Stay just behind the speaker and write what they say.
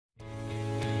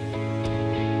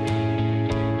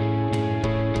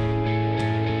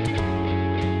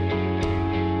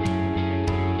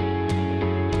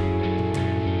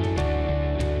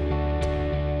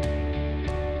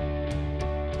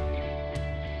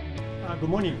Good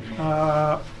morning.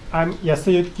 I'm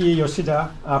Yasuyuki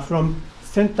Yoshida from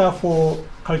Center for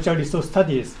Cultural Resource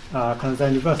Studies, Kansai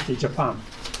University, Japan.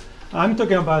 I'm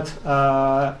talking about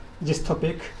this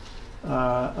topic,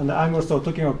 and I'm also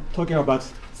talking about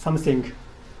something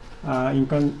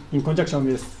in conjunction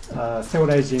with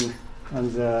theorizing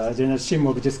and the general theme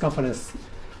of this conference,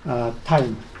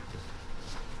 time.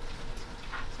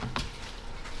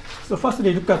 So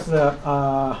firstly, look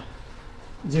at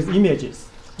these images.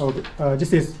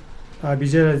 This is a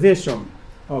visualization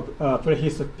of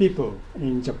prehistoric people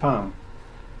in Japan.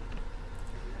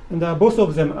 And both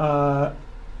of them are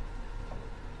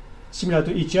similar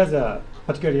to each other,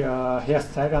 particularly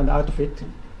hairstyle and outfit.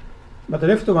 But the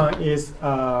left one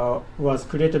was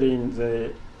created in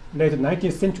the late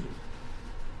 19th century.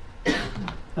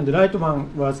 And the right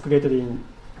one was created in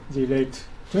the late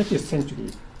 20th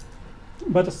century.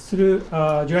 But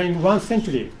during one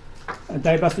century,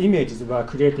 diverse images were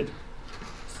created.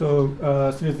 So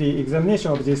through the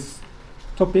examination of this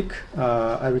topic,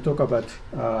 I will talk about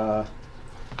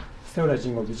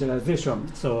theorizing of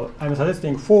visualization. So I'm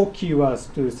suggesting 4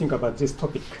 keywords to think about this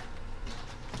topic.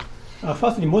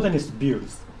 Firstly, modernist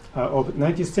views of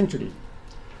 19th century.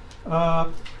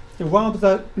 One of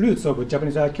the roots of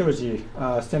Japanese archaeology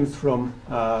stems from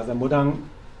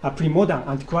the pre-modern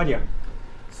antiquarian.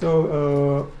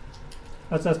 So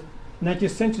as a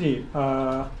 19th century,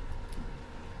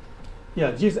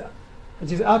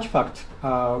 these artifacts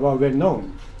were well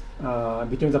known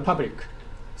between the public.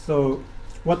 So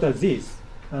what are these?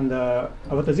 And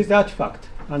what are these artifacts?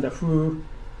 And who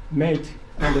made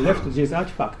and left these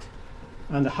artifacts?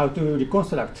 And how to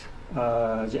reconstruct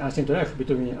the ancient life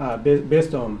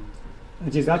based on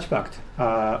these artifacts,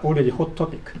 already hot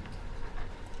topic.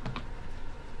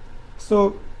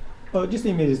 So this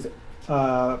image is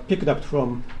picked up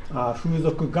from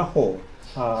Fuzoku Gaho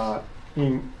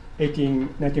in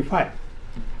 1895.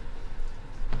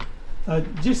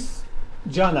 This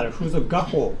journal, Fuzoku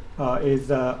Gaho,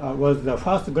 was the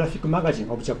first graphic magazine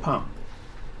of Japan.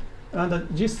 And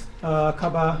this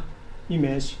cover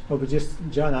image of this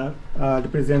journal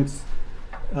represents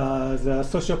the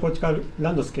socio-political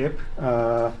landscape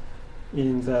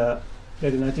in the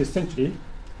late 19th century.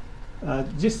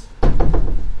 This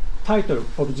title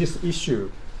of this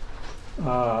issue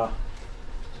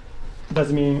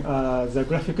does mean the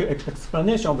graphic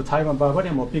explanation of Taiwan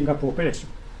barbarian mopping up operation.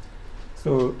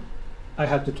 So I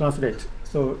had to translate.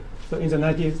 So in the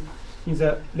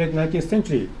late 19th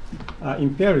century,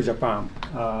 Imperial Japan,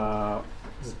 the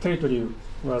territory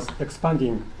was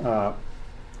expanding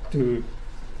to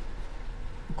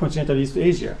continental East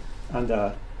Asia and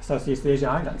Southeast Asian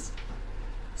islands.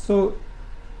 So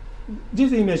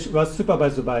this image was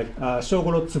supervised by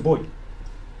Shogoro Tsuboi.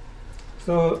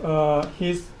 So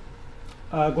his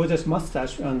gorgeous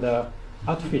mustache and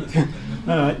outfit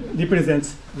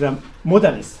represents the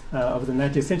modernists of the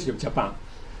 19th century of Japan.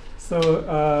 So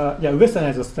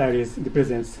westernized style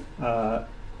represents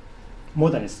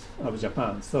modernists of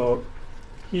Japan. So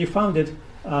he founded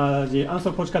the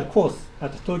anthropological course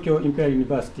at Tokyo Imperial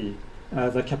University,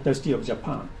 the capital city of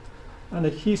Japan. And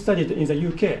he studied in the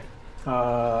UK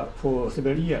for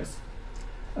several years.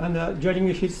 And during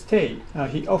his stay,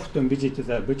 he often visited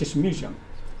the British Museum.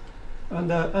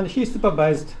 And he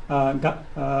supervised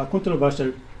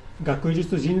controversial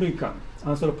Gakujutsu Jinruikan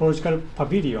anthropological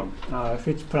pavilion,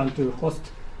 which planned to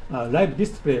host a live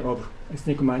display of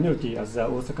ethnic minority as the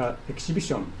Osaka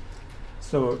exhibition.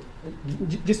 So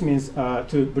this means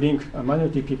to bring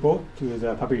minority people to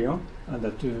the pavilion and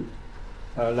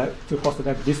to host a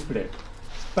live display.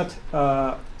 But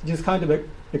this kind of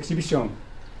exhibition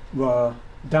were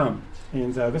done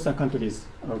in the Western countries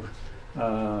of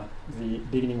the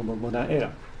beginning of the modern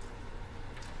era.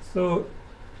 So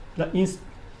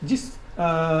this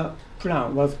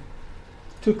plan was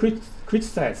to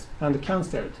criticize and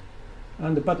cancelled,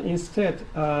 but instead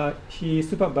he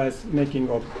supervised making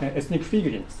of ethnic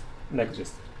figurines like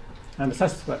this and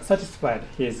satisfied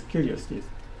his curiosities.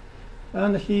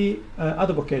 And he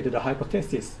advocated a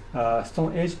hypothesis: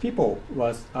 Stone Age people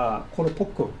was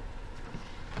Koropoko.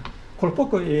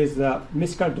 Koropoko is a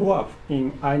mystical dwarf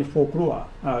in Ainu folklore,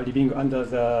 living under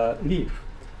the leaf.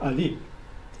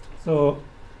 So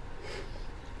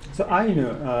Ainu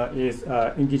is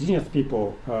indigenous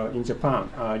people in Japan,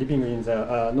 living in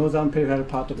the northern peripheral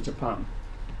part of Japan.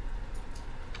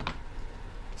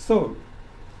 So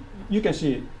you can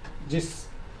see this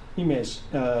image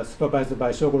supervised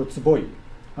by Shogoro Tsuboi.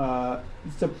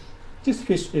 This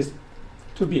fish is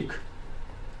too big,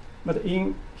 but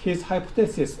in his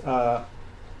hypothesis,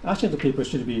 ancient people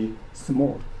should be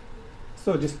small.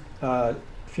 So this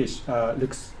fish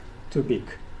looks too big.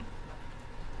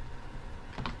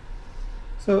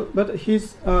 So, but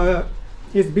his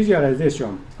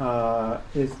visualization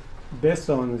is based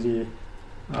on the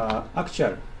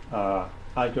actual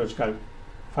archaeological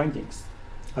findings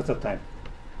at the time.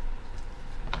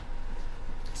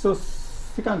 So,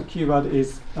 second keyword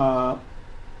is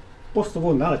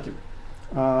post-war narrative.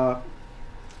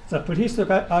 The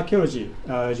prehistoric archaeology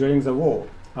during the war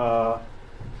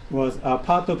was a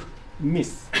part of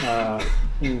myth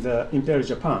in the Imperial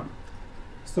Japan.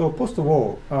 So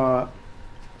post-war,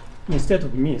 instead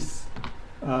of myth,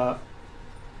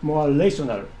 more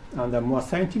rational and a more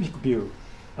scientific view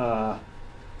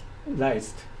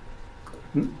rose.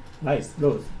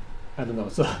 I don't know.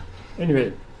 So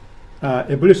anyway,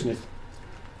 evolutionist.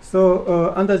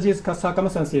 So under these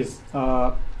circumstances,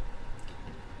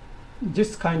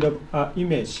 this kind of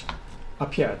image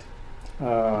appeared.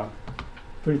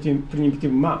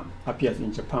 Primitive man appears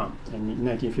in Japan in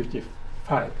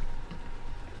 1955.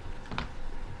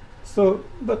 So,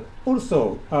 but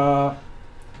also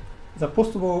the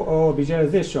post-war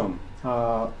visualization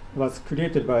was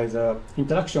created by the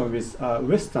interaction with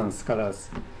Western scholars.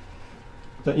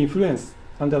 The influence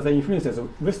under the influences of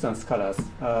Western scholars,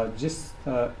 this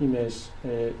image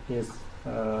is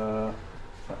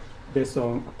based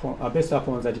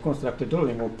upon the reconstructed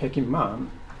drawing of Peking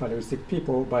man, Prehistoric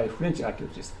People by French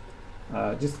archaeologists.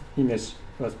 This image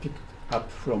was picked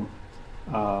up from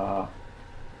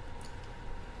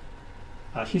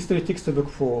a history textbook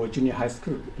for junior high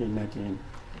school in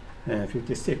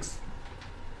 1956.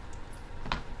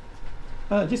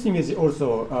 This image is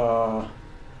also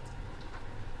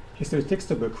history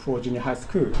textbook for junior high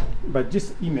school, but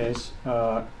this image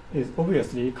is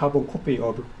obviously carbon copy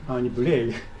of Annie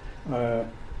Blake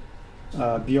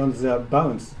beyond the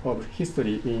bounds of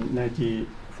history in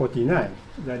 1949.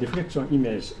 The reflection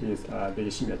image is very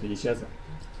similar to each other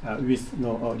with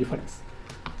no difference.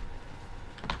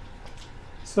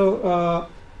 So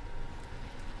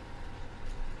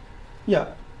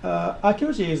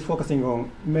archaeology is focusing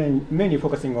on mainly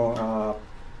focusing on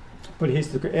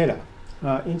prehistoric era.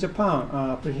 In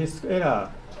Japan, prehistoric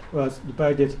era was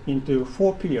divided into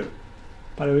 4 periods: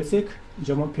 Paleolithic,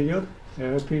 Jomon period,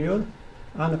 Era period,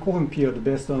 and Common period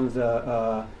based on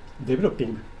the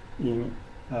developing in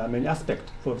many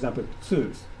aspects. For example,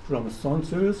 tools, from stone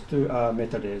tools to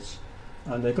metal age.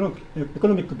 And the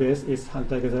economic base is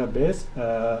hunter-gatherer base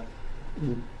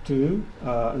into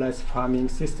rice farming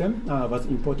system was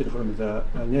imported from the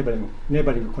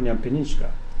neighboring Korean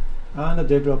peninsula, and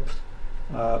developed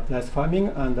rice farming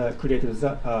and created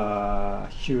the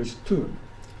huge tomb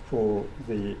for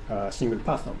the single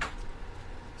person.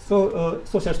 So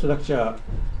social structure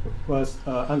was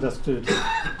understood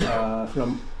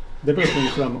from developing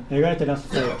from egalitarian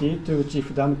society to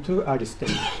chiefdom to early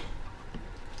state.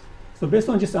 So based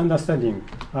on this understanding,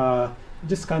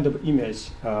 this kind of image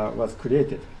was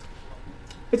created.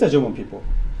 It's a Jomon people.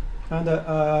 And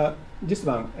this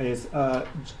one is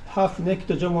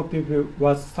half-naked Jomon people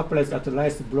was surprised at the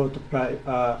rice brought by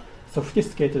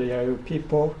sophisticated Yayoi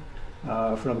people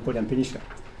from Korean peninsula.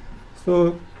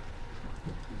 So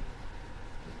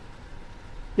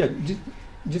yeah,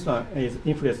 this one is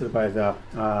influenced by the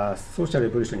social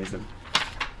evolutionism.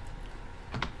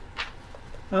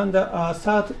 And the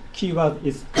third keyword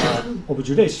is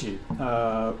obduracy,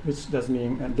 which does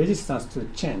mean resistance to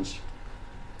change.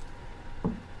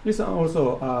 This one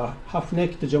also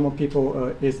half-naked Jomon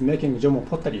people is making Jomon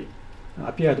pottery,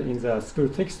 appeared in the school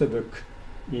textbook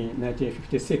in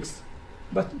 1956.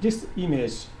 But this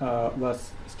image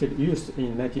was still used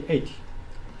in 1980.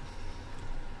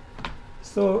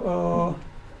 So,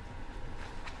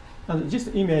 and this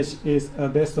image is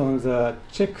based on the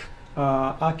Czech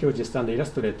archaeologist and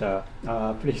illustrator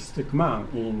Prehistoric Man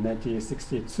in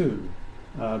 1962,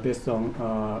 based on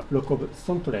Rock of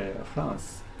Sontre,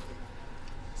 France.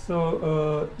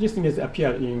 So this image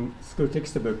appeared in school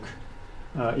textbook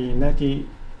in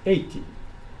 1980.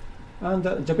 And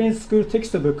the Japanese school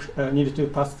textbook needed to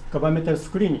pass governmental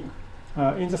screening.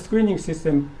 In the screening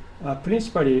system,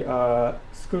 principally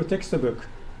school textbook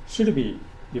should be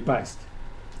revised.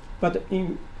 But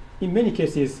in many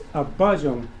cases, a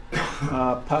version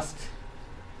passed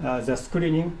the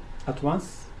screening at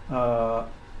once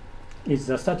is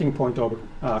the starting point of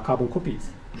carbon copies.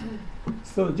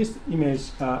 So this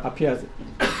image appears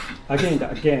again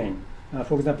and again.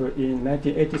 For example, in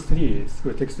 1983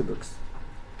 school textbooks,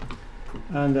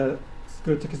 and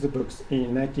school textbooks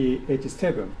in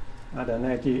 1987 and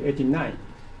 1989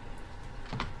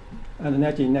 and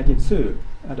 1992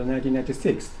 and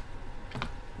 1996,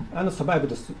 and survived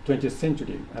the 20th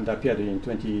century and appeared in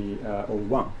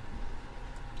 2001.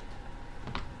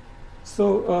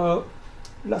 So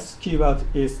last keyword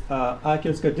is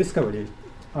archaeological discovery.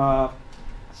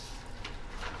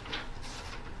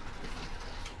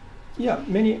 Yeah,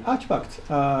 many artifacts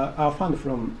are found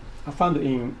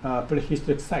in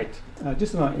prehistoric site.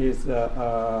 This one is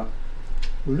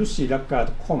Lucy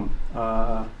Lacquard comb,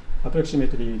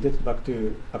 approximately dated back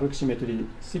to approximately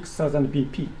 6000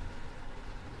 BP.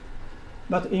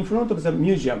 But in front of the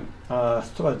museum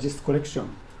stored this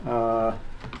collection,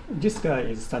 this guy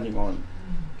is standing on.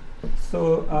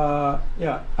 So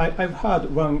yeah, I've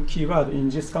heard one keyword in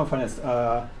this conference,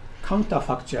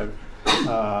 counterfactual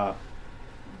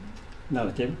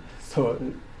narrative. So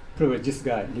probably this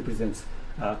guy represents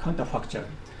counterfactual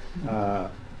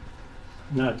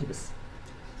narratives.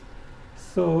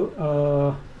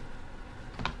 So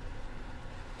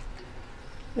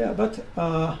yeah, but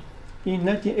in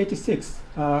 1986,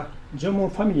 German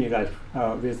Family Life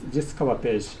with this cover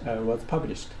page was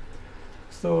published.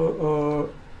 So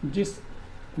this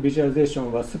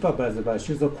visualization was supervised by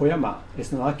Shuzo Koyama,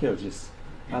 ethnoarchaeologist,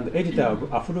 and editor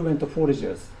of Affluent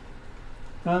Foragers.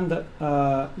 And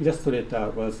illustrator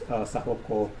was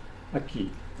Sahoko Aki.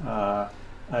 I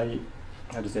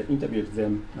interviewed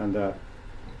them and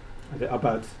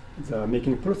about the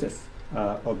making process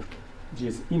of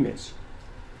this image.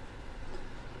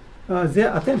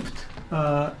 Their attempt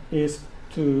is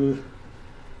to,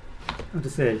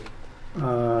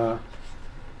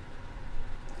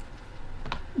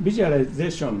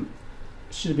 visualization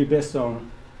should be based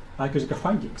on archaeological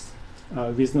findings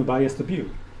with no biased view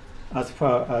as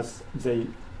far as they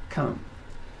can.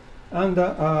 And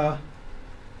another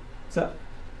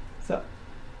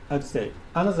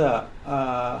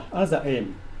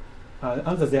aim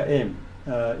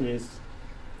is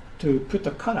to put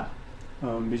a color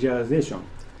on visualization.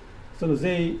 So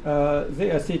they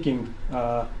are seeking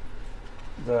the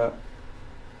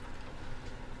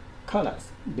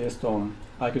colors based on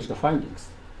archaeological findings,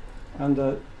 and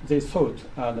they thought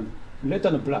red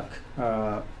and black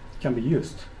can be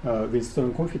used with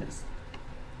strong confidence.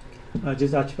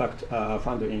 These artifacts are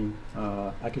found in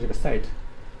archaeological site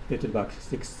dated back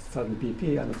 6000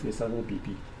 BP and 3000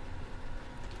 BP.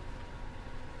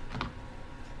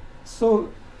 So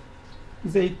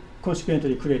they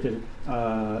consequently created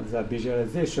the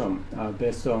visualization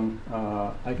based on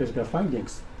archaeological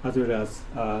findings, as well as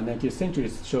 19th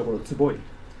century's Shogoro Tsuboi,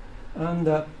 and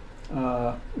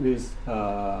with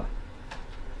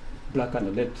black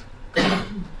and red color.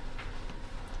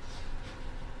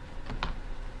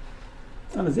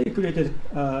 And they created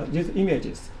these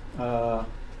images,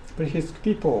 Prehistoric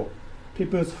People,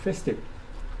 People's Festival.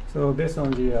 So based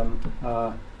on the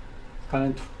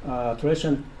current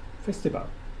tradition festival,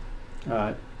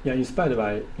 yeah,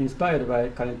 inspired by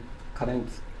current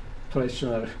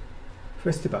traditional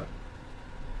festival.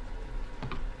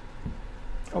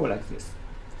 Oh, like this.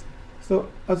 So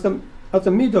at the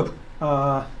mid of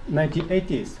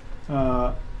 1980s,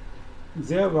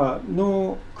 there were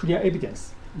no clear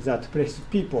evidence that prehistoric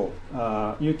people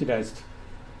utilized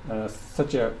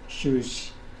such a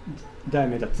huge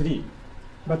diameter tree.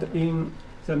 But in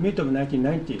the mid of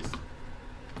 1990s,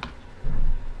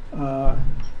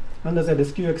 under the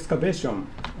rescue excavation,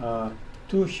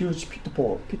 two huge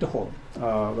pit hole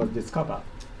was discovered.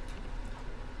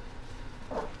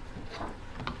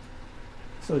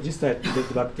 So this site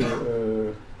dates back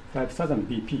to 5000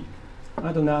 BP.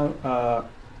 And now,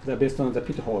 based on the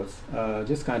pit holes,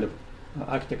 this kind of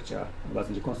architecture was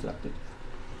reconstructed.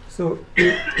 So,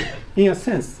 in a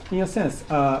sense, in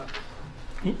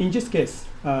this case,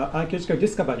 archaeological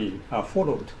discovery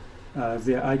followed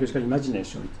their archaeological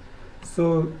imagination.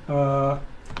 So,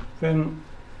 when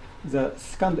the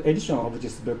second edition of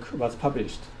this book was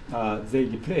published, they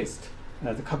replaced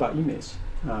the cover image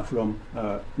from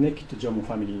naked German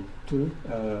family to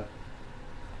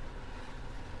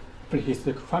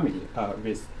prehistoric family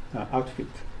with outfit.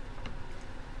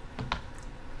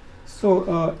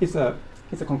 So it's a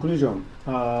conclusion.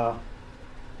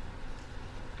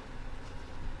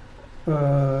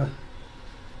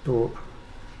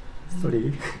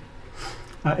 Sorry.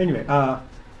 Anyway,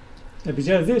 the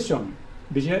visualizing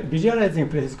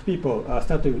prehistoric people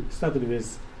started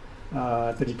with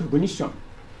the recognition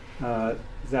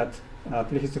that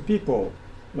prehistoric people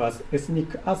was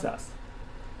ethnic others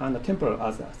and temporal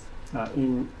others.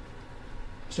 In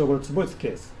Shogoro Tsuboi's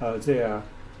case, they are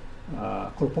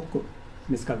Koropoku,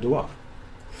 mythical dwarf,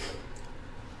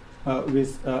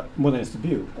 with modernist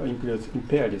view, includes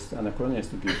imperialist and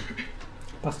colonialist view,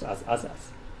 passed as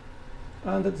others.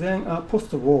 And then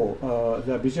post-war,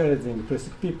 the visualizing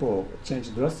prehistoric people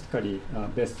changed drastically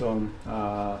based on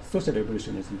social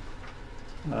revolutionism.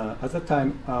 At that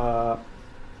time,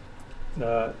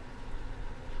 the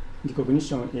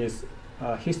recognition is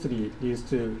history leads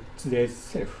to today's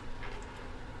self.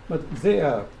 But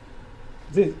their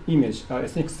image are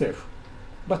ethnic self,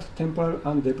 but temporal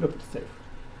and developed self.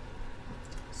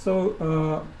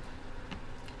 So,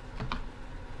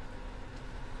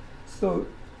 so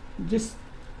this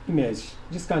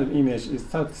kind of image is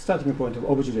starting point of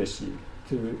observation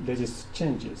to resist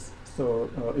changes. So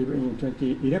even in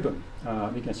 2011,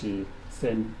 we can see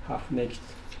same half-naked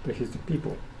prehistoric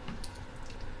people.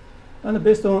 And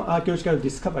based on archaeological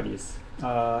discoveries,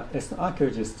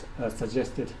 archaeologists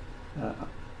suggested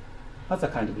other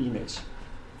kind of image.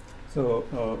 So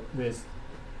with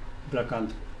black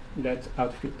and red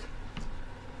outfit.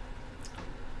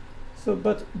 So,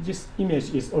 but this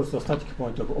image is also starting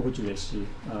point of observation.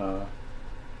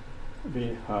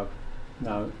 We have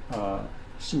now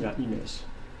similar image,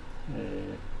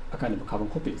 a kind of carbon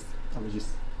copies of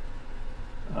this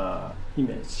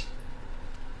image.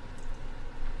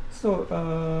 So,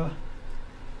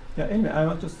 yeah, anyway, I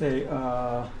want to say,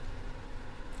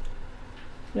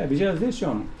 yeah,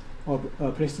 visualization of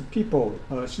prehistoric people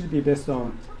should be based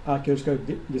on archaeological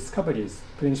discoveries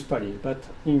principally, but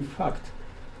in fact,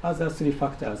 other three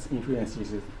factors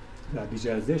influences the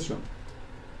visualization.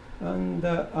 And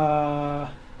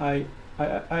I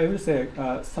will say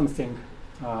something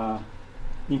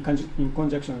in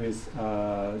conjunction with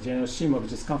general theme of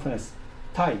this conference,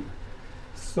 time.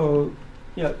 So,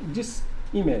 yeah, this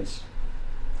image,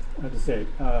 I would say,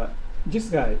 this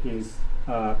guy is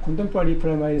contemporary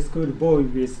primary school boy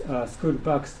with school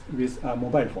bags with a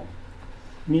mobile phone,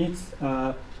 meets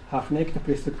half-naked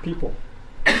prehistoric people,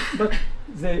 but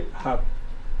they have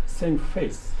same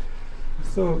face.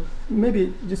 So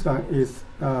maybe this one is,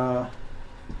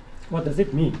 what does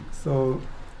it mean? So,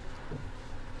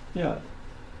 yeah,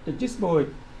 this boy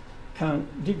can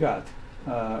regard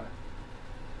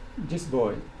this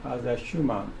boy as a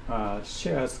human,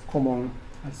 shares common,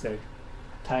 I say,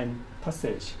 time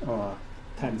passage or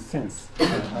time sense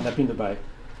underpinned by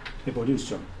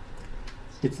evolution.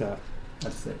 It's a,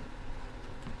 let's say,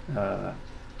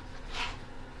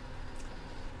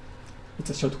 it's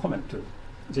a short comment to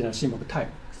general theme of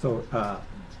time. So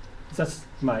that's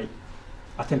my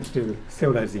attempt to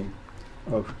theorizing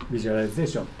of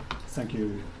visualization. Thank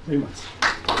you very much.